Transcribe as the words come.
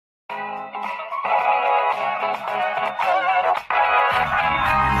Hey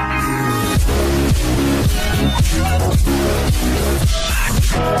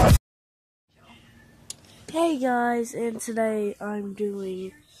guys, and today I'm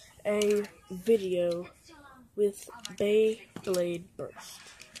doing a video with Beyblade Burst.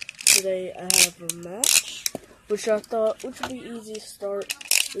 Today I have a match, which I thought would be easy to start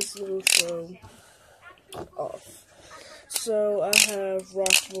this little show off. So I have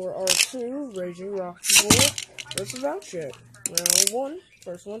roktavor R2, Raging roktavor versus Valtreyek. Round 1,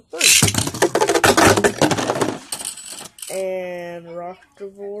 first one first. And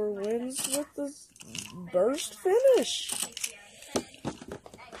roktavor wins with the burst finish.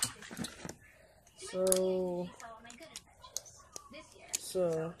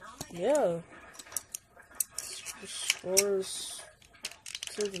 So yeah. The score is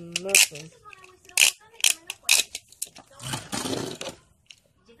 2-0.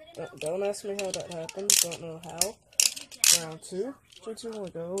 Don't ask me how that happened. Don't know how. Round 2. 3, 2, 1,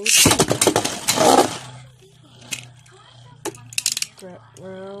 go.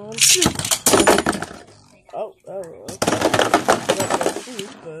 Round 2. Oh, okay.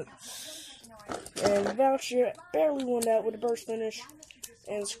 And Valtreyek barely won that with a burst finish,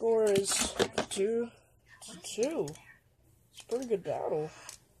 and the score is 2-2. It's a pretty good battle.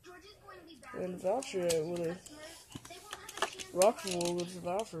 And Valtreyek would have roktavor would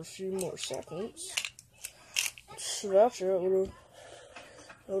survive for a few more seconds. Valtreyek would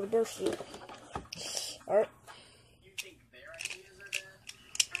have bursted. Alright.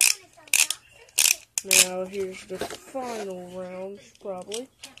 Now here's the final round, probably.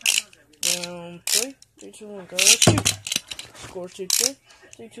 Round 3, 3, 2, 1, go, shoot. Score 2-2.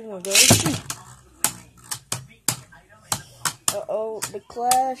 3, 2, 1, go, shoot. Uh-oh, the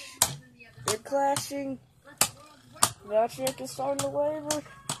clash. They're clashing. Valtreyek is starting to waver.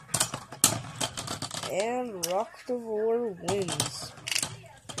 And roktavor wins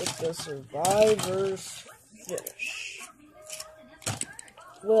with the survivor's finish.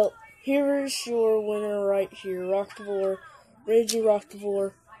 Well, here is your winner right here. Roktavor, Raging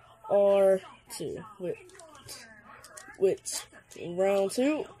roktavor R2 with round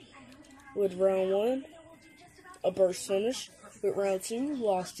 2, with round 1 a burst finish, with round 2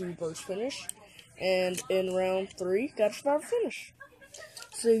 lost to burst finish, and in round 3 got a survivor finish.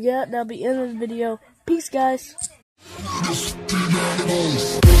 So yeah, that'll be the end of the video. Peace, guys.